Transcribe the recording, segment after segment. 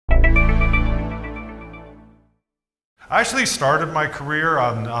I actually started my career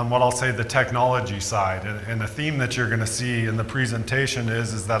on what I'll say the technology side, and the theme that you're going to see in the presentation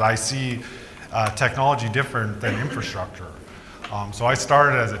is that I see technology different than infrastructure. So I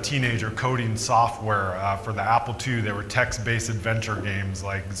started as a teenager coding software for the Apple II. They were text-based adventure games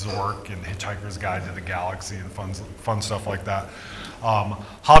like Zork and Hitchhiker's Guide to the Galaxy and fun stuff like that.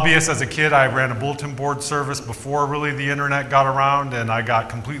 Hobbyist as a kid, I ran a bulletin board service before really the internet got around, and I got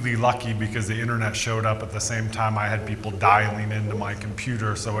completely lucky because the internet showed up at the same time I had people dialing into my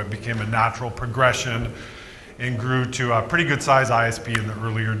computer, so it became a natural progression and grew to a pretty good size ISP in the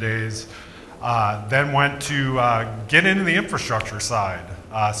earlier days. Then went to get into the infrastructure side.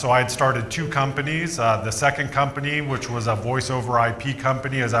 So I had started 2 companies. The second company, which was a voice over IP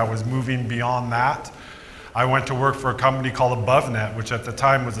company, as I was moving beyond that, I went to work for a company called AboveNet, which at the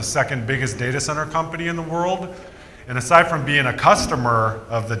time was the second biggest data center company in the world. And aside from being a customer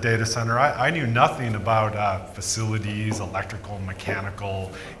of the data center, I knew nothing about facilities, electrical,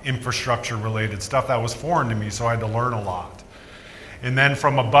 mechanical, infrastructure related stuff that was foreign to me, so I had to learn a lot. And then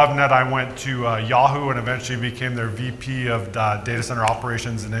from AboveNet, I went to Yahoo and eventually became their VP of Data Center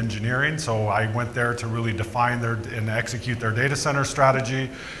Operations and Engineering. So I went there to really define and execute their data center strategy.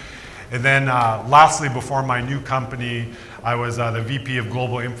 And then lastly, before my new company, I was the VP of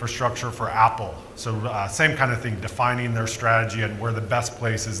Global Infrastructure for Apple. So same kind of thing, defining their strategy and where the best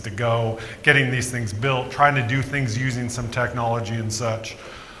place is to go, getting these things built, trying to do things using some technology and such.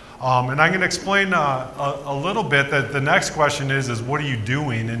 And I'm going to explain a little bit that the next question is what are you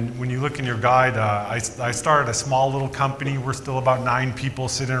doing? And when you look in your guide, I started a small little company. We're still about 9 people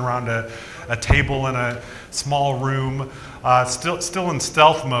sitting around a table in a small room, still in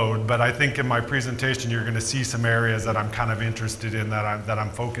stealth mode, but I think in my presentation you're going to see some areas that I'm kind of interested in, that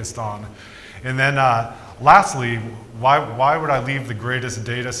I'm focused on. And then lastly, why would I leave the greatest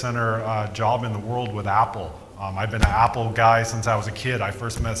data center job in the world with Apple? I've been an Apple guy since I was a kid. I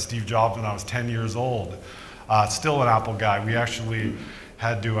first met Steve Jobs when I was 10 years old. Still an Apple guy. We actually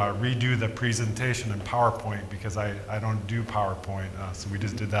had to redo the presentation in PowerPoint because I don't do PowerPoint, so we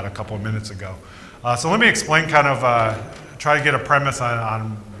just did that a couple of minutes ago. So let me explain kind of, try to get a premise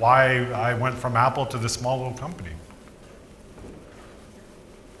on why I went from Apple to this small little company.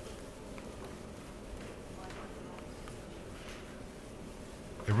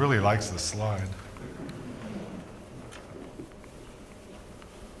 It really likes this slide.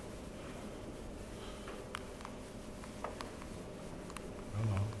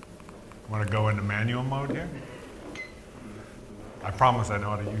 Want to go into manual mode here? I promise I know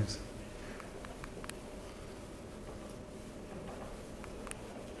how to use.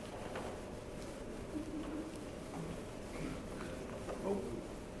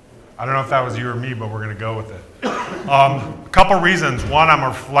 I don't know if that was you or me, but we're going to go with it. A couple reasons. One, I'm a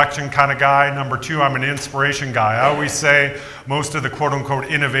reflection kind of guy. Number 2, I'm an inspiration guy. I always say most of the quote-unquote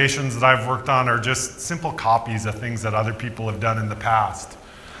innovations that I've worked on are just simple copies of things that other people have done in the past.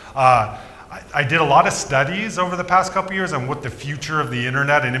 I did a lot of studies over the past couple years on what the future of the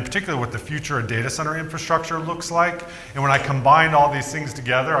internet, and in particular what the future of data center infrastructure looks like. And when I combined all these things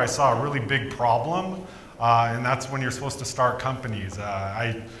together, I saw a really big problem, and that's when you're supposed to start companies.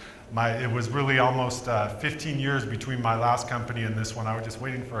 It was really almost 15 years between my last company and this one. I was just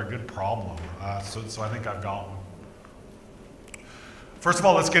waiting for a good problem, so I think I've got one. First of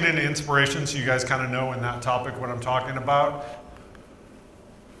all, let's get into inspiration so you guys kind of know in that topic what I'm talking about.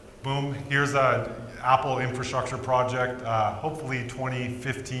 Boom, here's an Apple infrastructure project, hopefully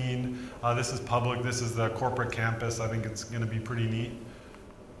 2015. This is public, this is the corporate campus. I think it's going to be pretty neat.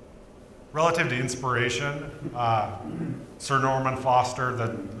 Relative to inspiration, Sir Norman Foster,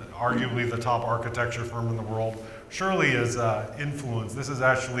 arguably the top architecture firm in the world, surely is influenced. This is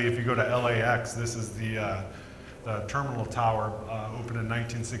actually, if you go to LAX, this is the terminal tower, opened in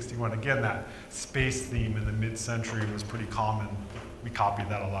 1961. Again, that space theme in the mid-century was pretty common. We copied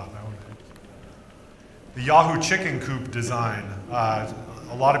that a lot nowadays. The Yahoo chicken coop design.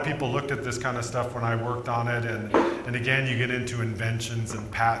 A lot of people looked at this kind of stuff when I worked on it, and again, you get into inventions and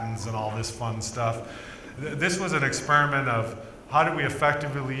patents and all this fun stuff. This was an experiment of how do we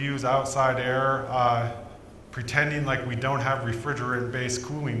effectively use outside air, pretending like we don't have refrigerant-based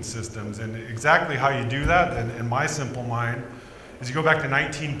cooling systems. And exactly how you do that, in my simple mind, is you go back to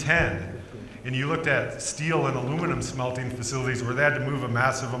 1910, and you looked at steel and aluminum smelting facilities where they had to move a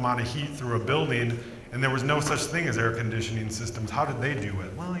massive amount of heat through a building, and there was no such thing as air conditioning systems. How did they do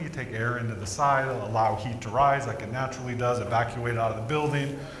it? Well, you take air into the side, allow heat to rise like it naturally does, evacuate out of the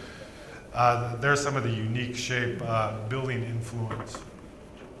building. There's some of the unique shape building influence.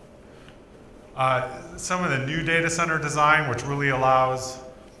 Some of the new data center design, which really allows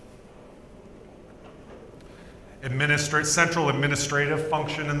central administrative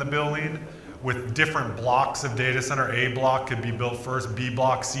function in the building with different blocks of data center. A block could be built first, B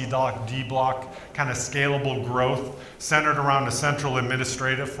block, C block, D block, kind of scalable growth centered around a central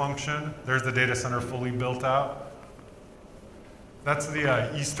administrative function. There's the data center fully built out. That's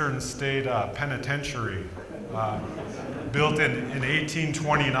the Eastern State Penitentiary, built in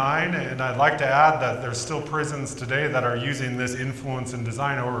 1829, and I'd like to add that there's still prisons today that are using this influence in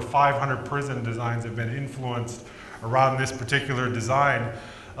design. Over 500 prison designs have been influenced around this particular design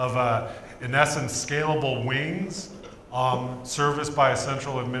of, in essence, scalable wings serviced by a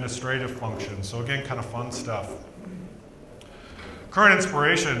central administrative function. So again, kind of fun stuff. Current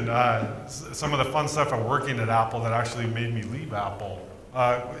inspiration, some of the fun stuff of working at Apple that actually made me leave Apple.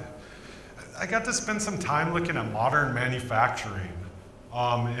 I got to spend some time looking at modern manufacturing.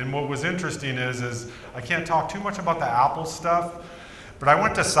 And what was interesting is I can't talk too much about the Apple stuff, but I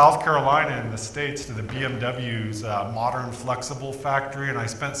went to South Carolina in the States to the BMW's modern flexible factory, and I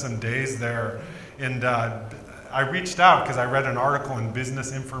spent some days there. And I reached out because I read an article in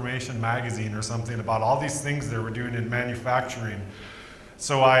Business Information magazine or something about all these things they were doing in manufacturing.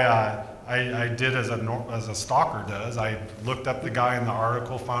 So I did as a stalker does. I looked up the guy in the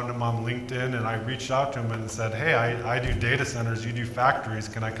article, found him on LinkedIn, and I reached out to him and said, hey, I do data centers, you do factories,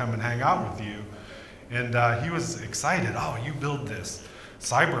 can I come and hang out with you? And he was excited. Oh, you build this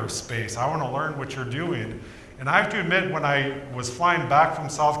cyberspace. I want to learn what you're doing. And I have to admit, when I was flying back from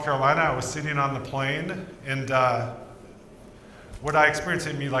South Carolina, I was sitting on the plane, and what I experienced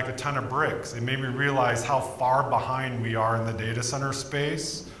hit me like a ton of bricks. It made me realize how far behind we are in the data center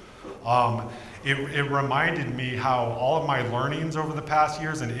space. It reminded me how all of my learnings over the past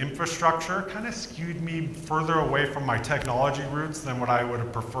years in infrastructure kind of skewed me further away from my technology roots than what I would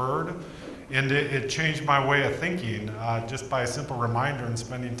have preferred. And it changed my way of thinking just by a simple reminder and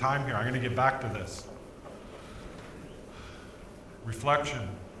spending time here. I'm going to get back to this. Reflection.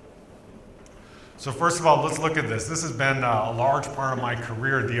 So first of all, let's look at this. This has been a large part of my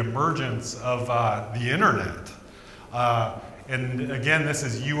career, the emergence of the internet. And again, this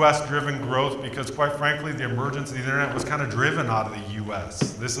is US-driven growth because quite frankly, the emergence of the internet was kind of driven out of the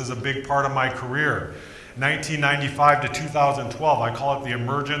US. This is a big part of my career. 1995 to 2012, I call it the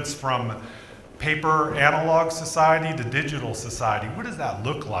emergence from paper analog society to digital society. What does that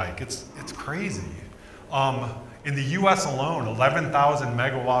look like? It's crazy. In the US alone, 11,000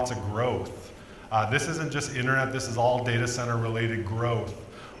 megawatts of growth. This isn't just internet, this is all data center related growth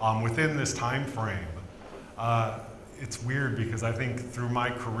within this time frame. It's weird because I think through my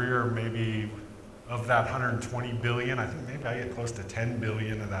career, maybe of that 120 billion, I think maybe I get close to 10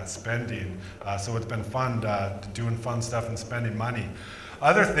 billion of that spending. So it's been fun doing fun stuff and spending money.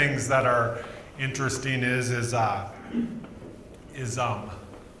 Other things that are interesting is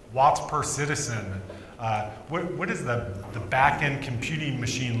watts per citizen. What does the back-end computing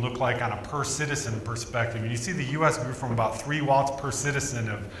machine look like on a per citizen perspective? And you see the US grew from about 3 watts per citizen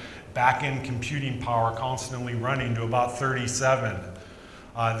of back-end computing power constantly running to about 37.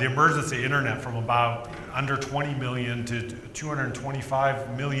 The emergence of the internet from about under 20 million to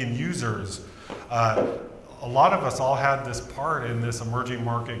 225 million users. A lot of us all had this part in this emerging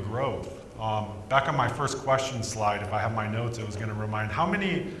market growth. Back on my first question slide, if I have my notes, it was going to remind how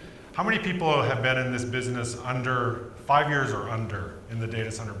many people have been in this business under 5 years or under in the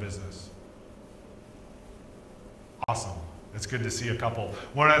data center business? Awesome. It's good to see a couple.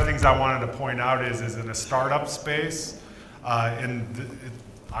 One of the things I wanted to point out is in a startup space,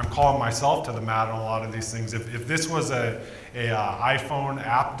 I'm calling myself to the mat on a lot of these things. If this was a iPhone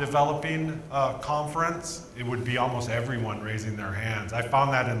app developing conference, it would be almost everyone raising their hands. I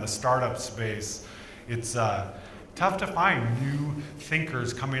found that in the startup space. It's tough to find new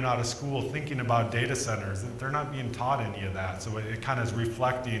thinkers coming out of school thinking about data centers. They're not being taught any of that, so it kind of is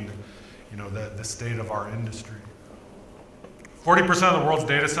reflecting, the state of our industry. 40% of the world's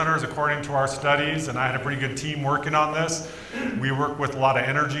data centers, according to our studies, and I had a pretty good team working on this. We work with a lot of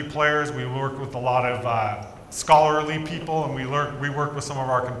energy players. We work with a lot of scholarly people, and we work with some of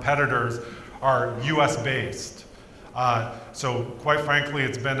our competitors are US-based. So quite frankly,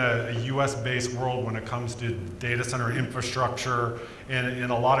 it's been a US-based world when it comes to data center infrastructure,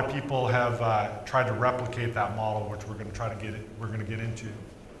 and a lot of people have tried to replicate that model, which we're going to get into.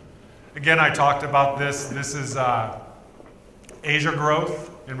 Again, I talked about this. This is Asia growth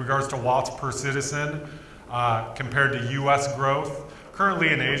in regards to watts per citizen compared to US growth. Currently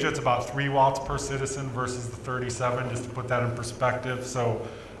in Asia, it's about 3 watts per citizen versus the 37, just to put that in perspective. So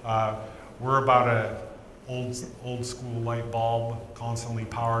we're about a old school light bulb, constantly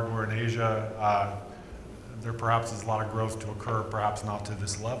powered, where in Asia, there perhaps is a lot of growth to occur, perhaps not to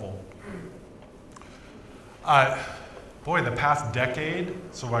this level. Boy, the past decade,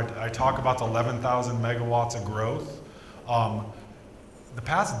 so I talk about the 11,000 megawatts of growth. The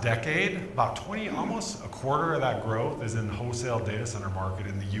past decade, about almost a quarter of that growth is in the wholesale data center market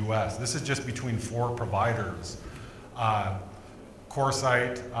in the US. This is just between 4 providers.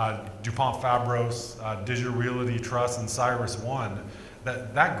 CoreSite, DuPont Fabros, Digital Realty Trust, and CyrusOne.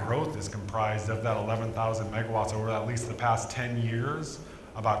 That growth is comprised of that 11,000 megawatts over at least the past 10 years,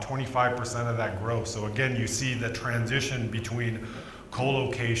 about 25% of that growth. So again, you see the transition between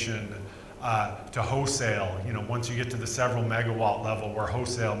co-location to wholesale, once you get to the several megawatt level where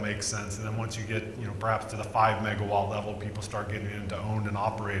wholesale makes sense, and then once you get, perhaps to the 5 megawatt level, people start getting into owned and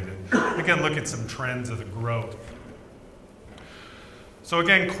operated. Again, look at some trends of the growth. So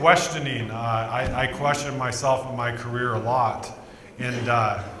again, questioning. I question myself in my career a lot,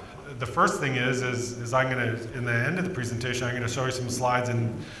 and the first thing is I'm going to, in the end of the presentation, I'm going to show you some slides,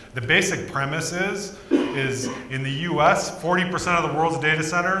 and the basic premise is in the US, 40% of the world's data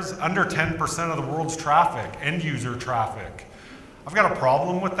centers, under 10% of the world's traffic, end user traffic. I've got a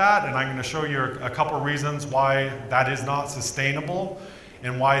problem with that, and I'm going to show you a couple reasons why that is not sustainable,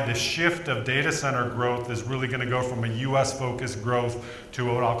 and why the shift of data center growth is really going to go from a US focused growth to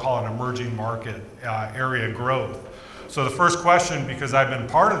what I'll call an emerging market area growth. So the first question, because I've been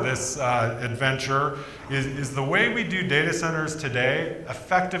part of this adventure, is the way we do data centers today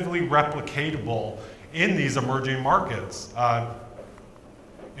effectively replicatable in these emerging markets?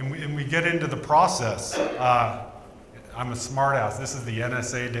 And we get into the process. I'm a smartass. This is the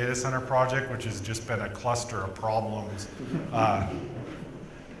NSA data center project, which has just been a cluster of problems.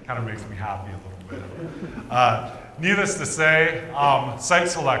 Kind of makes me happy a little bit. Needless to say, site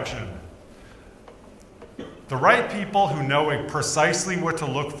selection. The right people who know precisely what to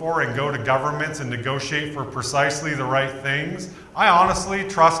look for and go to governments and negotiate for precisely the right things, I honestly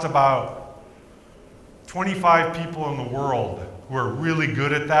trust about 25 people in the world who are really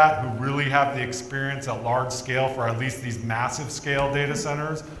good at that, who really have the experience at large scale for at least these massive scale data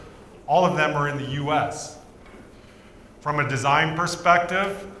centers. All of them are in the US. From a design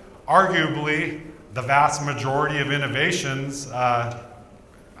perspective, arguably the vast majority of innovations,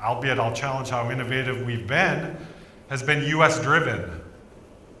 albeit I'll challenge how innovative we've been, has been US driven.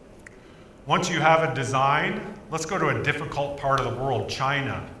 Once you have a design, let's go to a difficult part of the world,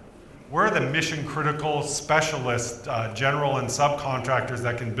 China. Where are the mission critical specialists, general and subcontractors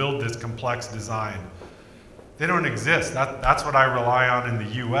that can build this complex design? They don't exist. That's what I rely on in the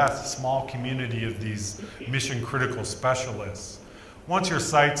US, a small community of these mission critical specialists. Once your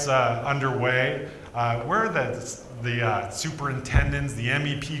site's underway, where are the superintendents, the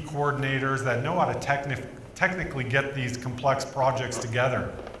MEP coordinators that know how to technically get these complex projects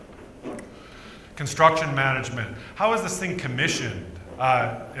together? Construction management. How is this thing commissioned?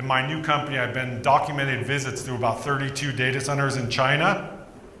 In my new company, I've been documented visits to about 32 data centers in China,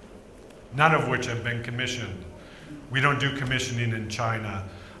 none of which have been commissioned. We don't do commissioning in China.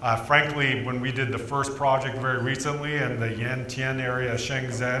 Frankly, when we did the first project very recently in the Yantian area,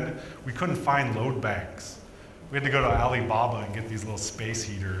 Shenzhen, we couldn't find load banks. We had to go to Alibaba and get these little space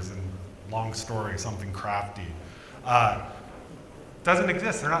heaters, and long story, something crafty. Doesn't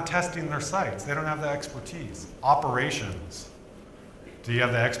exist. They're not testing their sites. They don't have the expertise. Operations. Do you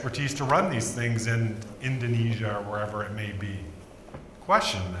have the expertise to run these things in Indonesia or wherever it may be?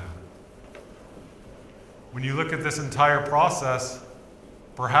 Question that. When you look at this entire process,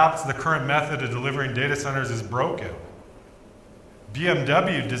 perhaps the current method of delivering data centers is broken.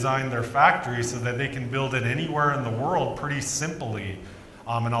 BMW designed their factory so that they can build it anywhere in the world pretty simply,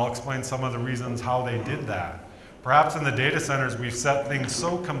 and I'll explain some of the reasons how they did that. Perhaps in the data centers we've set things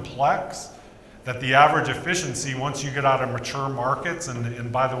so complex that the average efficiency, once you get out of mature markets,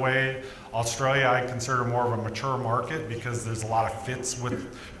 and by the way, Australia I consider more of a mature market because there's a lot of fits with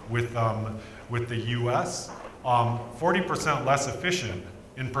the US, 40% less efficient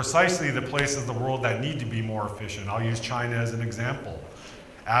in precisely the places of the world that need to be more efficient. I'll use China as an example.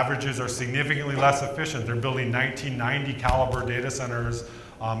 Averages are significantly less efficient. They're building 1990 caliber data centers,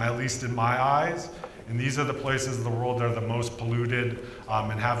 at least in my eyes. And these are the places of the world that are the most polluted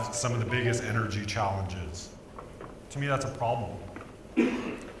and have some of the biggest energy challenges. To me, that's a problem.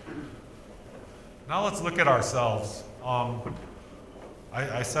 Now let's look at ourselves.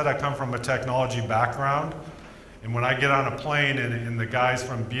 I said I come from a technology background. And when I get on a plane and the guys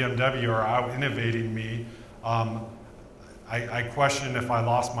from BMW are out innovating me, I question if I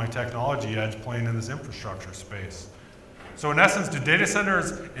lost my technology edge playing in this infrastructure space. So in essence, do data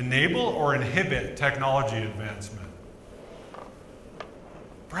centers enable or inhibit technology advancement?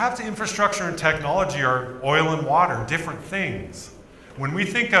 Perhaps infrastructure and technology are oil and water, different things. When we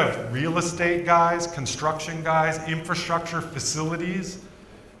think of real estate guys, construction guys, infrastructure facilities,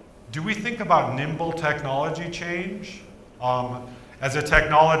 do we think about nimble technology change? As a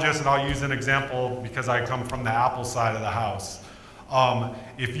technologist, and I'll use an example because I come from the Apple side of the house.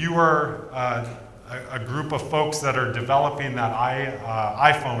 If you were a group of folks that are developing that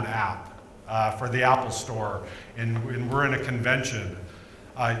iPhone app for the Apple Store, and we're in a convention,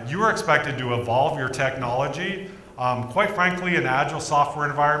 you are expected to evolve your technology, quite frankly, in agile software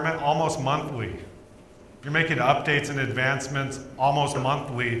environment, almost monthly. You're making updates and advancements almost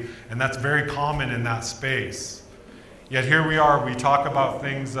monthly, and that's very common in that space. Yet here we are, we talk about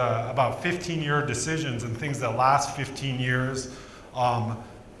things, about 15-year decisions and things that last 15 years.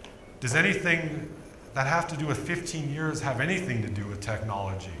 Does anything that have to do with 15 years have anything to do with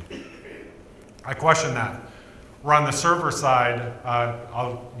technology? I question that. We're on the server side.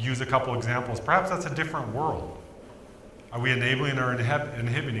 I'll use a couple examples. Perhaps that's a different world. Are we enabling or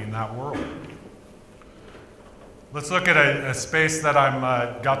inhibiting that world? Let's look at a space that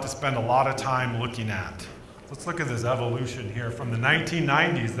I've got to spend a lot of time looking at. Let's look at this evolution here from the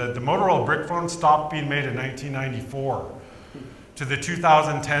 1990s. The Motorola brick phone stopped being made in 1994 to the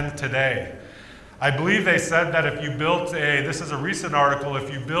 2010 today. I believe they said that if you built this is a recent article,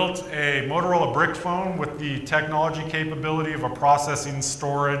 if you built a Motorola brick phone with the technology capability of a processing,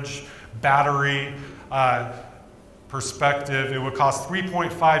 storage, battery perspective, it would cost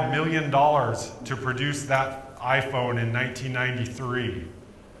 $3.5 million to produce that iPhone in 1993,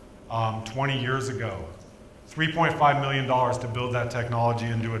 20 years ago. $3.5 million to build that technology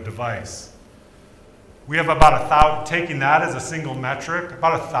into a device. We have about taking that as a single metric,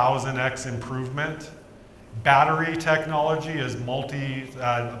 about 1,000x improvement. Battery technology is about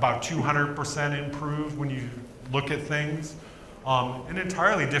 200% improved when you look at things. An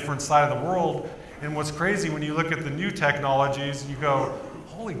entirely different side of the world. And what's crazy, when you look at the new technologies, you go,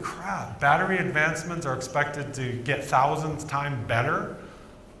 holy crap, battery advancements are expected to get thousands times better.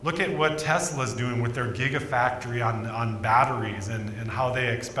 Look at what Tesla's doing with their gigafactory on batteries and how they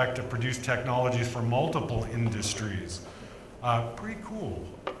expect to produce technologies for multiple industries. Pretty cool.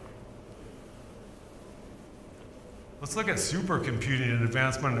 Let's look at supercomputing and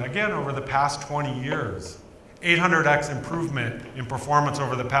advancement. Again, over the past 20 years, 800x improvement in performance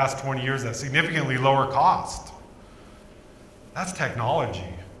over the past 20 years at significantly lower cost. That's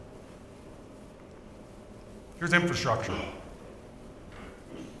technology. Here's infrastructure.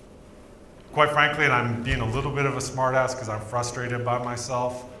 Quite frankly, and I'm being a little bit of a smartass because I'm frustrated by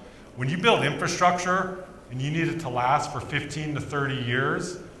myself, when you build infrastructure and you need it to last for 15 to 30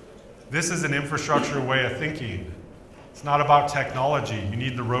 years, this is an infrastructure way of thinking. It's not about technology. You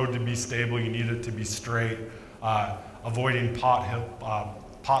need the road to be stable, you need it to be straight. Avoiding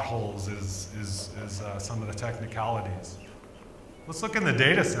potholes is some of the technicalities. Let's look in the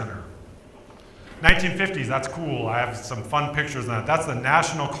data center. 1950s, that's cool. I have some fun pictures of that. That's the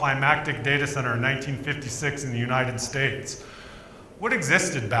National Climactic Data Center in 1956 in the United States. What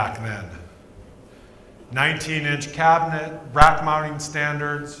existed back then? 19-inch cabinet, rack mounting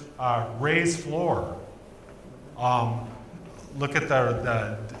standards, raised floor. Look at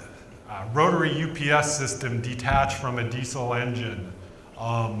the rotary UPS system detached from a diesel engine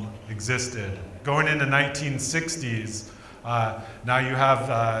existed. Going into 1960s, now you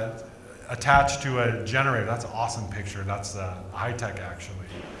have attached to a generator. That's an awesome picture. That's high-tech, actually.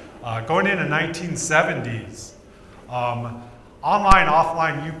 Going into 1970s, online,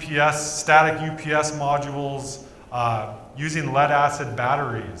 offline UPS, static UPS modules, using lead-acid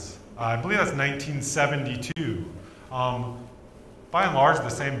batteries. I believe that's 1972. By and large, the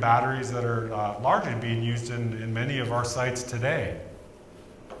same batteries that are largely being used in many of our sites today.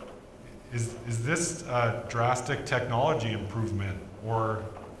 Is this a drastic technology improvement, or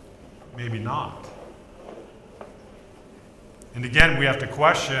maybe not? And again, we have to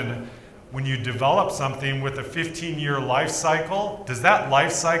question, when you develop something with a 15-year life cycle, does that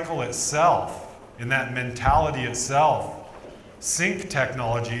life cycle itself, and that mentality itself, sync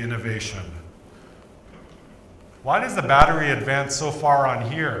technology innovation? Why does the battery advance so far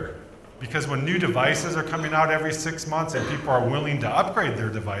on here? Because when new devices are coming out every 6 months and people are willing to upgrade their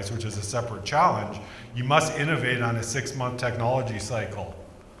device, which is a separate challenge, you must innovate on a 6-month technology cycle.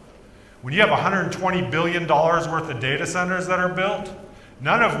 When you have $120 billion worth of data centers that are built,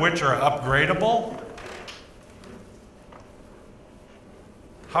 none of which are upgradable,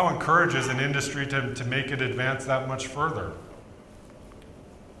 how encourages an industry to make it advance that much further?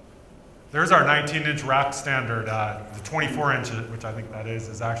 There's our 19-inch rack standard. The 24-inch, which I think that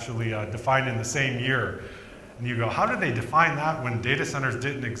is actually defined in the same year. And you go, how did they define that when data centers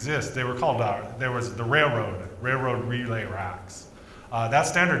didn't exist? They were called, there was the railroad relay racks. That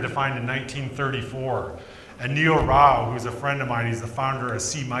standard defined in 1934. And Neil Rao, who's a friend of mine, he's the founder of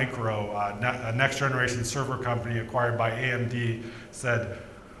C Micro, a next generation server company acquired by AMD, said,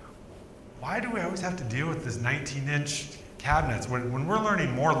 why do we always have to deal with this 19-inch cabinets? When we're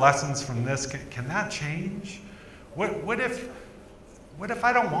learning more lessons from this, can that change? What if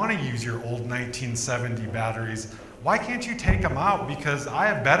I don't want to use your old 1970 batteries? Why can't you take them out? Because I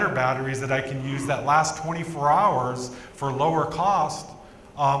have better batteries that I can use that last 24 hours for lower cost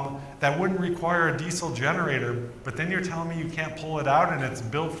that wouldn't require a diesel generator. But then you're telling me you can't pull it out and it's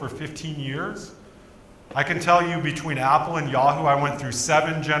built for 15 years? I can tell you between Apple and Yahoo, I went through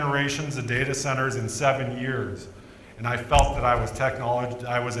 7 generations of data centers in 7 years. And I felt that I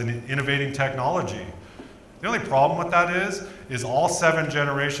was innovating technology. The only problem with that is all 7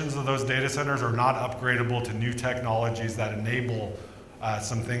 generations of those data centers are not upgradable to new technologies that enable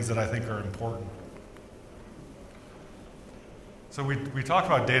some things that I think are important. So we talked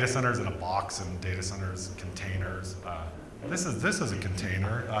about data centers in a box and data centers and containers. This is a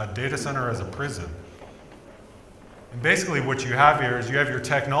container, data center as a prison. And basically what you have here is you have your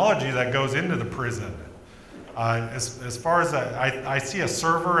technology that goes into the prison. As far as I see a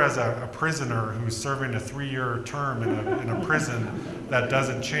server as a prisoner who's serving a 3-year term in a prison that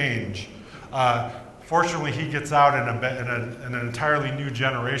doesn't change. Fortunately, he gets out and an entirely new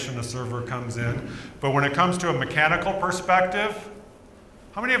generation of server comes in. But when it comes to a mechanical perspective,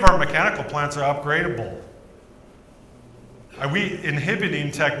 how many of our mechanical plants are upgradable? Are we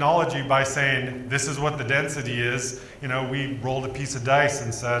inhibiting technology by saying this is what the density is? You know, we rolled a piece of dice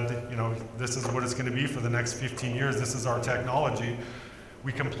and said, you know, this is what it's going to be for the next 15 years. This is our technology.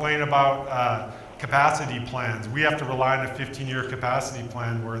 We complain about capacity plans. We have to rely on a 15-year capacity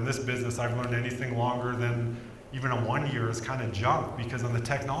plan, where in this business I've learned anything longer than even a 1 year is kind of junk, because on the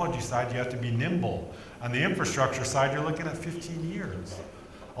technology side you have to be nimble. On the infrastructure side you're looking at 15 years.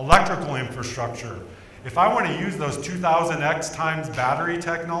 Electrical infrastructure. If I want to use those 2000x times battery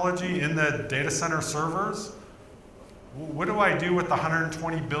technology in the data center servers, what do I do with the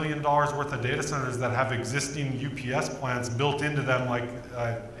 $120 billion worth of data centers that have existing UPS plants built into them, like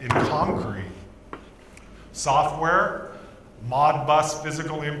in concrete? Software, Modbus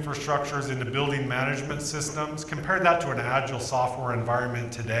physical infrastructures into building management systems. Compare that to an agile software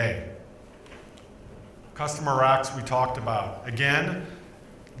environment today. Customer racks we talked about. Again,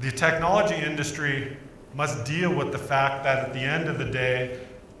 the technology industry must deal with the fact that at the end of the day,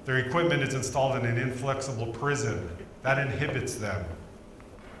 their equipment is installed in an inflexible prison. That inhibits them.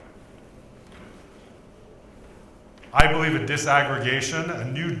 I believe a disaggregation,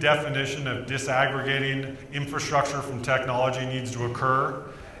 a new definition of disaggregating infrastructure from technology needs to occur.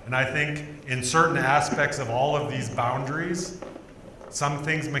 And I think in certain aspects of all of these boundaries, some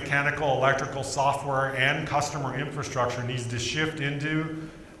things mechanical, electrical, software, and customer infrastructure needs to shift into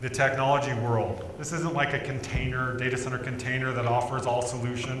the technology world. This isn't like a container, data center container that offers all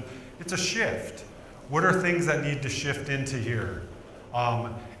solution. It's a shift. What are things that need to shift into here?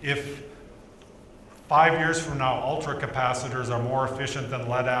 If 5 years from now, ultra capacitors are more efficient than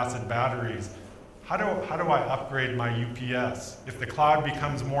lead acid batteries, how do I upgrade my UPS? If the cloud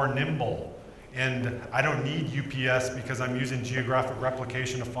becomes more nimble and I don't need UPS because I'm using geographic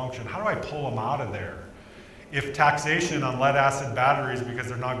replication of function, how do I pull them out of there? If taxation on lead acid batteries because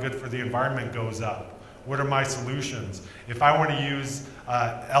they're not good for the environment goes up, what are my solutions? If I want to use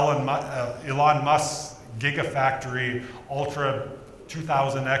Elon Musk's Gigafactory Ultra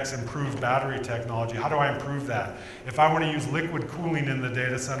 2000x improved battery technology, how do I improve that? If I want to use liquid cooling in the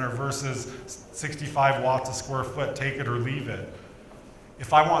data center versus 65 watts a square foot, take it or leave it.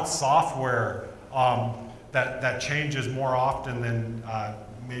 If I want software that changes more often than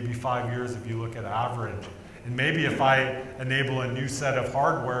maybe 5 years if you look at average, and maybe if I enable a new set of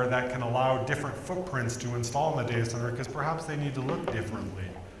hardware that can allow different footprints to install in the data center, because perhaps they need to look differently.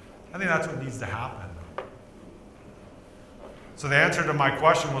 I think that's what needs to happen. So the answer to my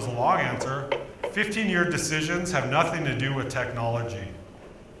question was a long answer. 15-year decisions have nothing to do with technology.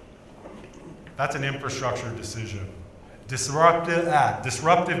 That's an infrastructure decision. Disruptive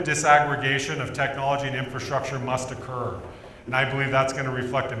disaggregation of technology and infrastructure must occur. And I believe that's going to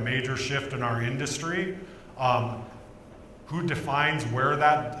reflect a major shift in our industry. Who defines where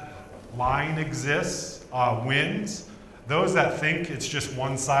that line exists wins. Those that think it's just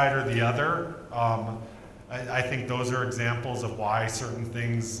one side or the other, I think those are examples of why certain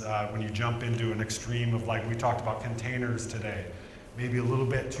things, when you jump into an extreme of, like we talked about containers today, maybe a little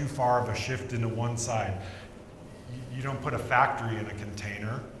bit too far of a shift into one side. You don't put a factory in a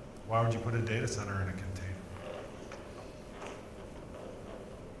container. Why would you put a data center in a container?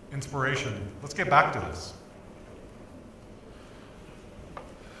 Inspiration. Let's get back to this.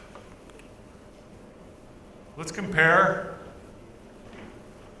 Let's compare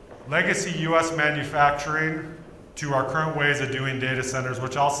legacy US manufacturing to our current ways of doing data centers,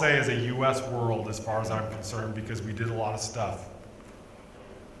 which I'll say is a US world as far as I'm concerned, because we did a lot of stuff.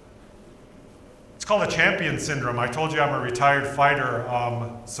 It's called a champion syndrome. I told you I'm a retired fighter,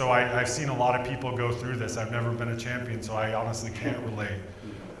 so I've seen a lot of people go through this. I've never been a champion, so I honestly can't relate.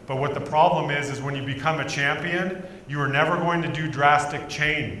 But what the problem is when you become a champion, you are never going to do drastic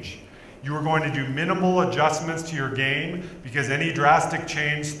change. You are going to do minimal adjustments to your game, because any drastic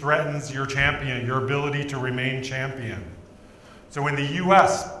change threatens your champion, your ability to remain champion. So in the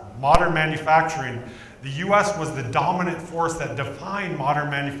US, modern manufacturing, the US was the dominant force that defined modern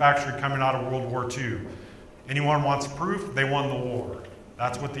manufacturing coming out of World War II. Anyone wants proof? They won the war.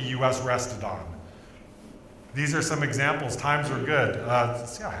 That's what the US rested on. These are some examples. Times were good.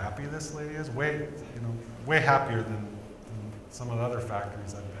 See how happy this lady is? Way happier than some of the other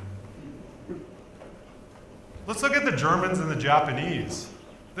factories I've been. Let's look at the Germans and the Japanese.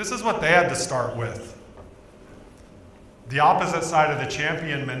 This is what they had to start with. The opposite side of the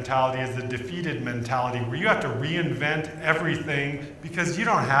champion mentality is the defeated mentality, where you have to reinvent everything because you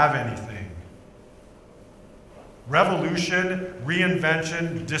don't have anything. Revolution,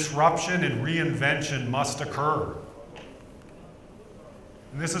 reinvention, disruption, and reinvention must occur.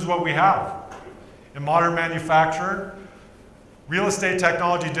 And this is what we have. In modern manufacturing, real estate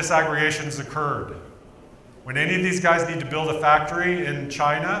technology disaggregation has occurred. When any of these guys need to build a factory in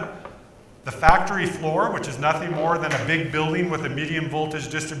China, the factory floor, which is nothing more than a big building with a medium voltage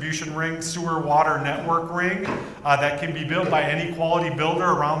distribution ring, sewer water network ring, that can be built by any quality builder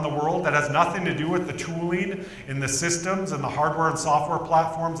around the world, that has nothing to do with the tooling in the systems and the hardware and software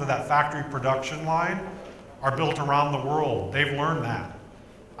platforms of that factory production line, are built around the world. They've learned that.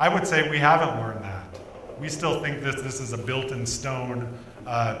 I would say we haven't learned that. We still think that this is a built-in-stone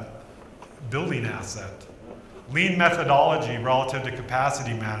building asset. Lean methodology relative to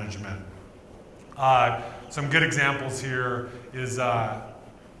capacity management. Some good examples here is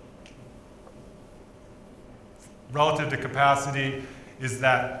relative to capacity is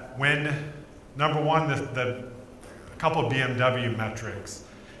that when, number one, the couple of BMW metrics.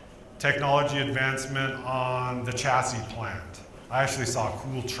 Technology advancement on the chassis plant. I actually saw a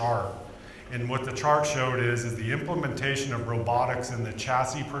cool chart. And what the chart showed is the implementation of robotics in the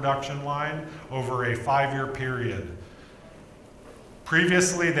chassis production line over a 5-year period.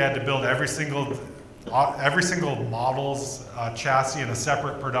 Previously, they had to build every single model's chassis in a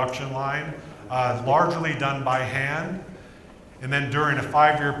separate production line, largely done by hand. And then during a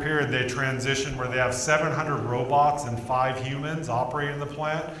 5-year period, they transitioned where they have 700 robots and 5 humans operating the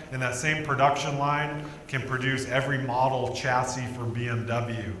plant. And that same production line can produce every model chassis for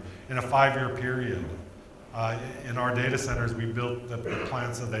BMW in a 5-year period. In our data centers, we built the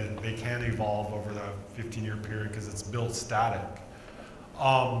plants so they can evolve over the 15-year period because it's built static.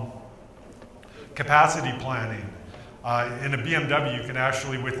 Capacity planning. In a BMW, you can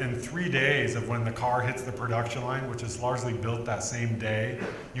actually, within 3 days of when the car hits the production line, which is largely built that same day,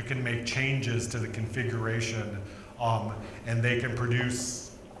 you can make changes to the configuration and they can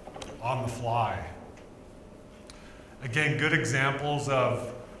produce on the fly. Again, good examples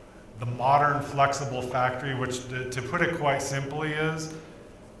of the modern flexible factory, which to put it quite simply is,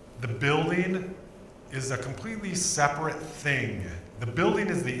 the building is a completely separate thing. The building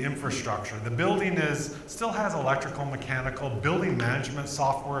is the infrastructure. The building still has electrical, mechanical, building management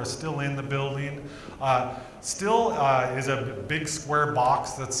software is still in the building. Still is a big square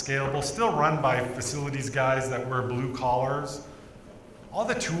box that's scalable, still run by facilities guys that wear blue collars. All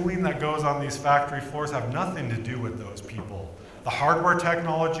the tooling that goes on these factory floors have nothing to do with those people. The hardware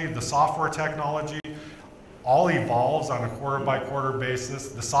technology, the software technology, all evolves on a quarter-by-quarter basis.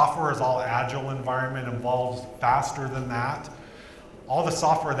 The software is all agile environment, evolves faster than that. All the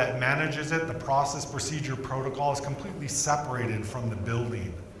software that manages it, the process, procedure, protocol is completely separated from the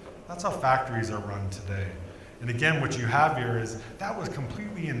building. That's how factories are run today. And again, what you have here is that was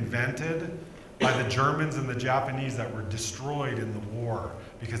completely invented by the Germans and the Japanese that were destroyed in the war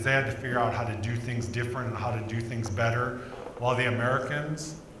because they had to figure out how to do things different and how to do things better, while the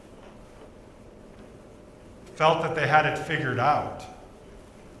Americans felt that they had it figured out.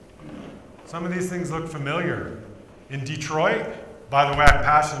 Some of these things look familiar. In Detroit, by the way, I'm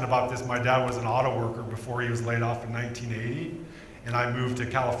passionate about this. My dad was an auto worker before he was laid off in 1980, and I moved to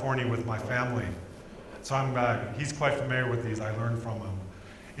California with my family. So he's quite familiar with these. I learned from him.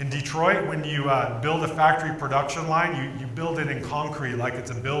 In Detroit, when you build a factory production line, you build it in concrete like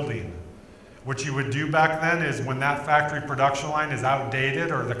it's a building. What you would do back then is when that factory production line is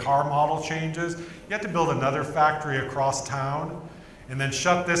outdated or the car model changes, you have to build another factory across town. and then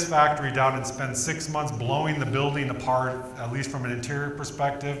shut this factory down and spend 6 months blowing the building apart, at least from an interior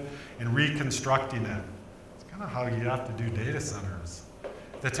perspective, and reconstructing it. It's kind of how you have to do data centers.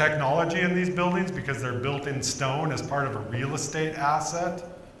 The technology in these buildings, because they're built in stone as part of a real estate asset,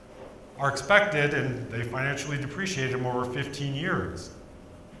 are expected, and they financially depreciate them over 15 years.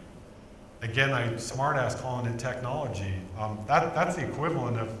 Again, I smart-ass calling it technology. That's the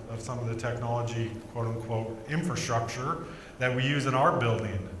equivalent of some of the technology, quote-unquote, infrastructure that we use in our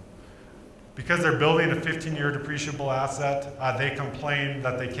building. Because they're building a 15-year depreciable asset, they complain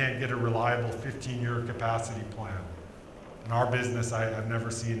that they can't get a reliable 15-year capacity plan. In our business, I've never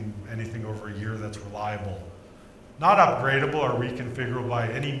seen anything over a year that's reliable. Not upgradable or reconfigurable by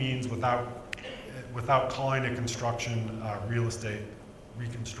any means without calling a construction real estate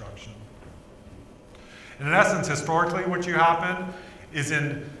reconstruction. And in essence, historically, what you happen is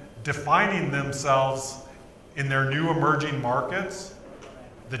in defining themselves in their new emerging markets,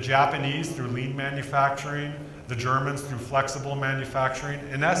 the Japanese through lean manufacturing, the Germans through flexible manufacturing,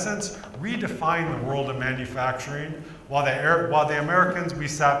 in essence, redefine the world of manufacturing, while the Americans, we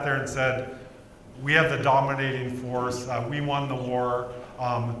sat there and said, we have the dominating force, we won the war,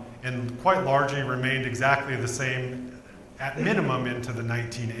 and quite largely remained exactly the same at minimum into the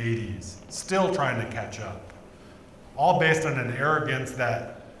 1980s, still trying to catch up. All based on an arrogance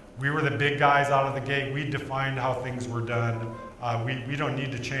that we were the big guys out of the gate, we defined how things were done, we don't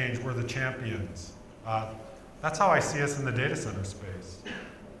need to change, we're the champions. That's how I see us in the data center space.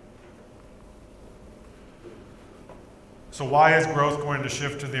 So why is growth going to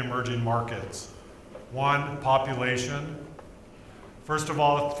shift to the emerging markets? One, population. First of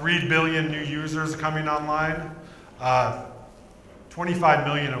all, 3 billion new users coming online. 25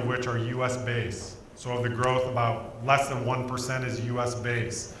 million of which are US based. So of the growth, about less than 1% is US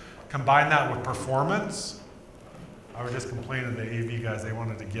based. Combine that with performance. I was just complaining to the AV guys, they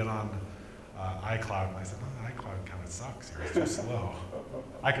wanted to get on iCloud, and I said, oh, iCloud kind of sucks here, it's too slow.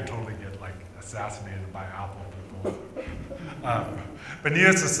 I could totally get like assassinated by Apple people. But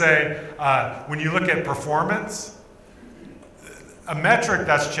needless to say, when you look at performance, a metric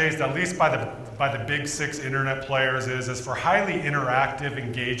that's chased, at least by the big 6 internet players, is for highly interactive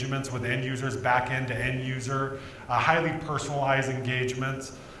engagements with end users, back end to end user, highly personalized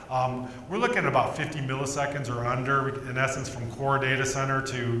engagements. We're looking at about 50 milliseconds or under, in essence, from core data center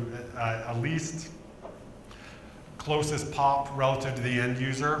to at least closest pop relative to the end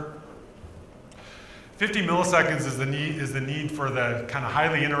user. 50 milliseconds is the need for the kind of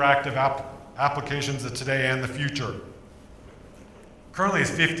highly interactive applications of today and the future. Currently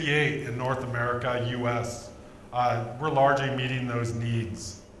it's 58 in North America, US. We're largely meeting those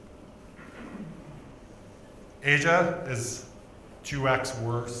needs. Asia is 2x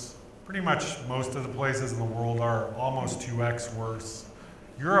worse. Pretty much most of the places in the world are almost 2x worse.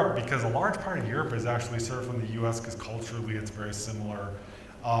 Europe, because a large part of Europe is actually served from the US because culturally it's very similar.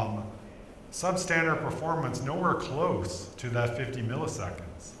 Substandard performance, nowhere close to that 50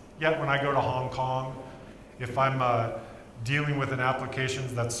 milliseconds. Yet when I go to Hong Kong, if I'm dealing with an application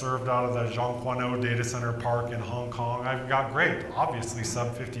that's served out of the Zhongguanou data center park in Hong Kong, I've got great, obviously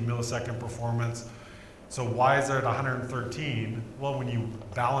sub 50 millisecond performance. So why is it at 113? Well, when you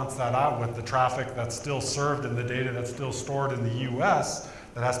balance that out with the traffic that's still served and the data that's still stored in the US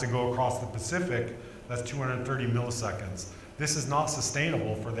that has to go across the Pacific, that's 230 milliseconds. This is not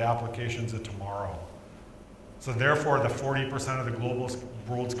sustainable for the applications of tomorrow. So therefore, the 40% of the global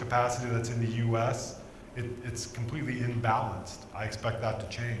world's capacity that's in the US, it's completely imbalanced. I expect that to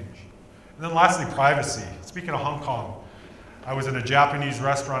change. And then lastly, privacy. Speaking of Hong Kong, I was in a Japanese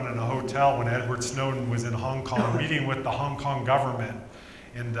restaurant in a hotel when Edward Snowden was in Hong Kong meeting with the Hong Kong government.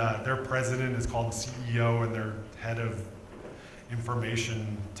 And their president is called the CEO and their head of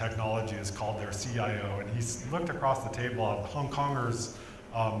information technology is called their CIO. And he looked across the table. Hong Kongers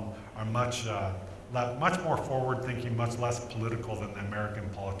are much more forward-thinking, much less political than the American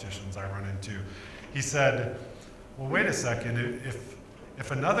politicians I run into. He said, well, wait a second,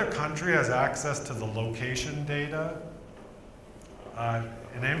 if another country has access to the location data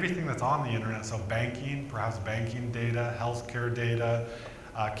and everything that's on the internet, so banking, perhaps banking data, healthcare data,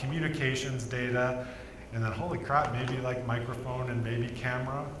 communications data, and then holy crap, maybe like microphone and maybe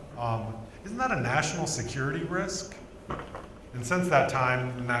camera, isn't that a national security risk? And since that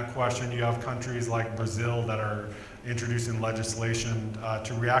time, in that question, you have countries like Brazil that are introducing legislation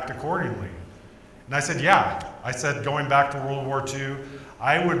to react accordingly. And I said, yeah. I said, going back to World War II,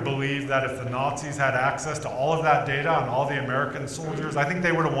 I would believe that if the Nazis had access to all of that data on all the American soldiers, I think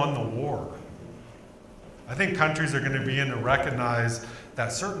they would have won the war. I think countries are going to begin to recognize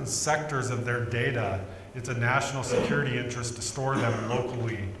that certain sectors of their data It's a national security interest to store them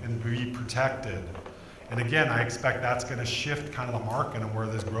locally and be protected. And again, I expect that's going to shift kind of the market and where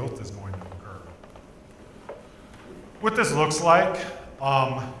this growth is going to occur. What this looks like,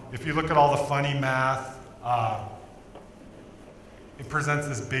 if you look at all the funny math, it presents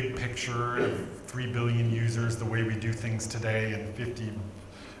this big picture of 3 billion users, the way we do things today, and 50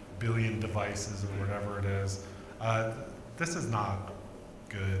 billion devices or whatever it is. This is not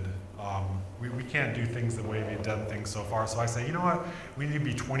good. We can't do things the way we've done things so far. So I say, you know what? We need to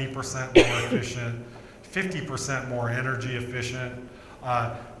be 20% more efficient, 50% more energy efficient,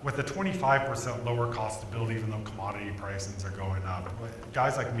 with a 25% lower cost to build, even though commodity prices are going up.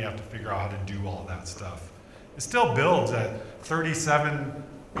 Guys like me have to figure out how to do all that stuff. It still builds at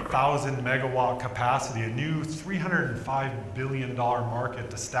 37,000 megawatt capacity, a new $305 billion market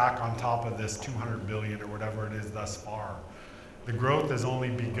to stack on top of this 200 billion or whatever it is thus far. The growth has only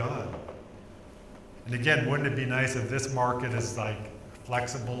begun. And again, wouldn't it be nice if this market is like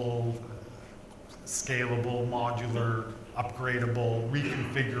flexible, scalable, modular, upgradable,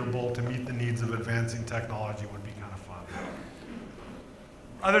 reconfigurable to meet the needs of advancing technology? Would be kind of fun.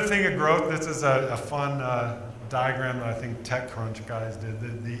 Other thing of growth, this is a fun diagram that I think TechCrunch guys did,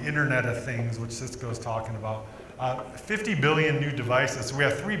 the Internet of Things, which Cisco's talking about. 50 billion new devices. So we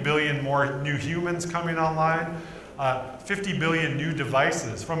have 3 billion more new humans coming online. 50 billion new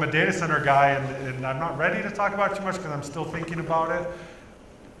devices. From a data center guy, and I'm not ready to talk about it too much because I'm still thinking about it,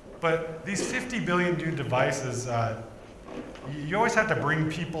 but these 50 billion new devices, you always have to bring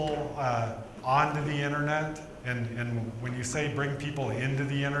people onto the internet, and when you say bring people into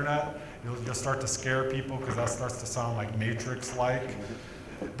the internet, you'll start to scare people because that starts to sound like Matrix-like.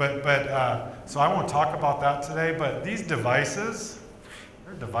 So I won't talk about that today, but these devices,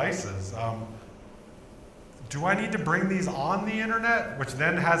 they're devices. Do I need to bring these on the internet, which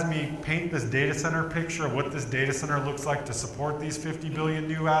then has me paint this data center picture of what this data center looks like to support these 50 billion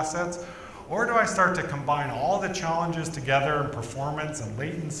new assets? Or do I start to combine all the challenges together in performance and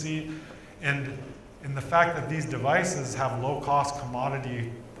latency and in the fact that these devices have low-cost commodity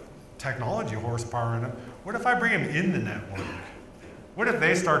technology horsepower in them? What if I bring them in the network? What if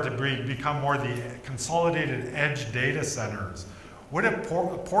they start to become more the consolidated edge data centers? What if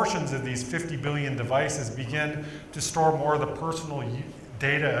portions of these 50 billion devices begin to store more of the personal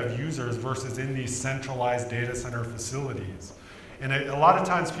data of users versus in these centralized data center facilities? And a lot of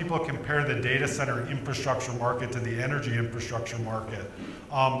times people compare the data center infrastructure market to the energy infrastructure market.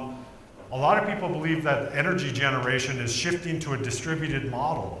 A lot of people believe that energy generation is shifting to a distributed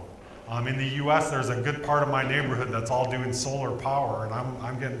model. In the US, there's a good part of my neighborhood that's all doing solar power, and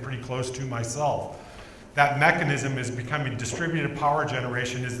I'm getting pretty close to myself. That mechanism is becoming distributed power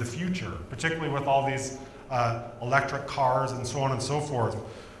generation is the future, particularly with all these electric cars and so on and so forth.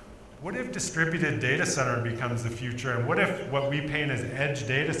 What if distributed data center becomes the future? And what if what we paint as edge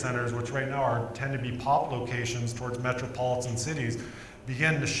data centers, which right now tend to be pop locations towards metropolitan cities,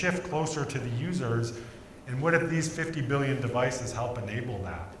 begin to shift closer to the users? And what if these 50 billion devices help enable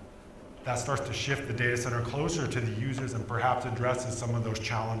that? That starts to shift the data center closer to the users and perhaps addresses some of those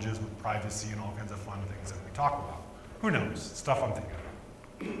challenges with privacy and all kinds of fun things that we talk about. Who knows? Stuff I'm thinking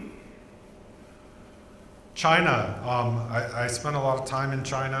of. China. I spent a lot of time in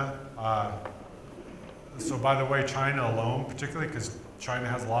China. So by the way, China alone, particularly because China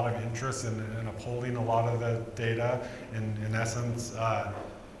has a lot of interest in upholding a lot of the data, in essence,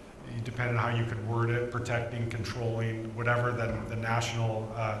 depending on how you could word it, protecting, controlling, whatever the national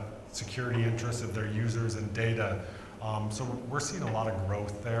security interests of their users and data. So we're seeing a lot of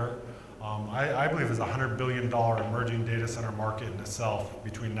growth there. I believe there's a $100 billion emerging data center market in itself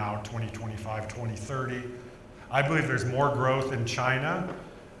between now 2025, 2030. I believe there's more growth in China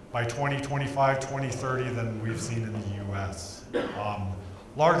by 2025, 2030 than we've seen in the US.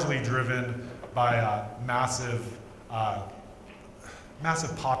 Largely driven by a massive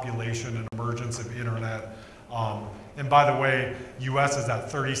population and emergence of internet. And by the way, US is at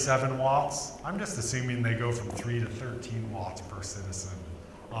 37 watts. I'm just assuming they go from 3 to 13 watts per citizen.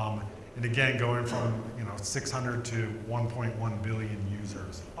 And again, going from 600 to 1.1 billion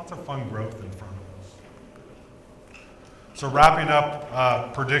users. Lots of fun growth in front of us. So wrapping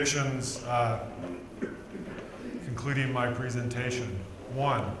up predictions, concluding my presentation.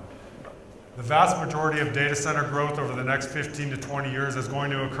 1, the vast majority of data center growth over the next 15 to 20 years is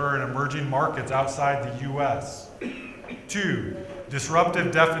going to occur in emerging markets outside the US. 2,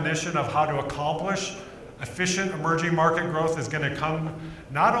 disruptive definition of how to accomplish efficient emerging market growth is going to come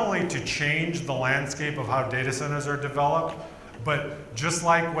not only to change the landscape of how data centers are developed, but just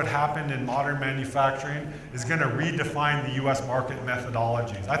like what happened in modern manufacturing, is going to redefine the US market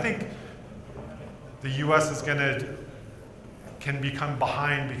methodologies. I think the US can become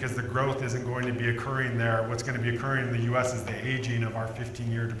behind because the growth isn't going to be occurring there. What's going to be occurring in the US is the aging of our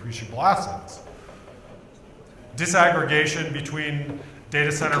 15-year depreciable assets. Disaggregation between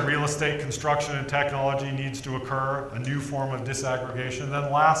data center real estate construction and technology needs to occur, a new form of disaggregation. And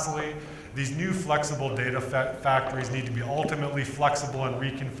then lastly, these new flexible data factories need to be ultimately flexible and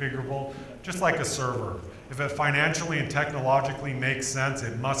reconfigurable, just like a server. If it financially and technologically makes sense,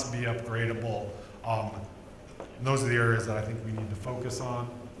 it must be upgradable. And those are the areas that I think we need to focus on.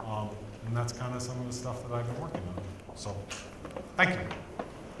 And that's kind of some of the stuff that I've been working on. So, thank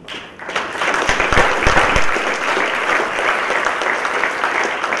you.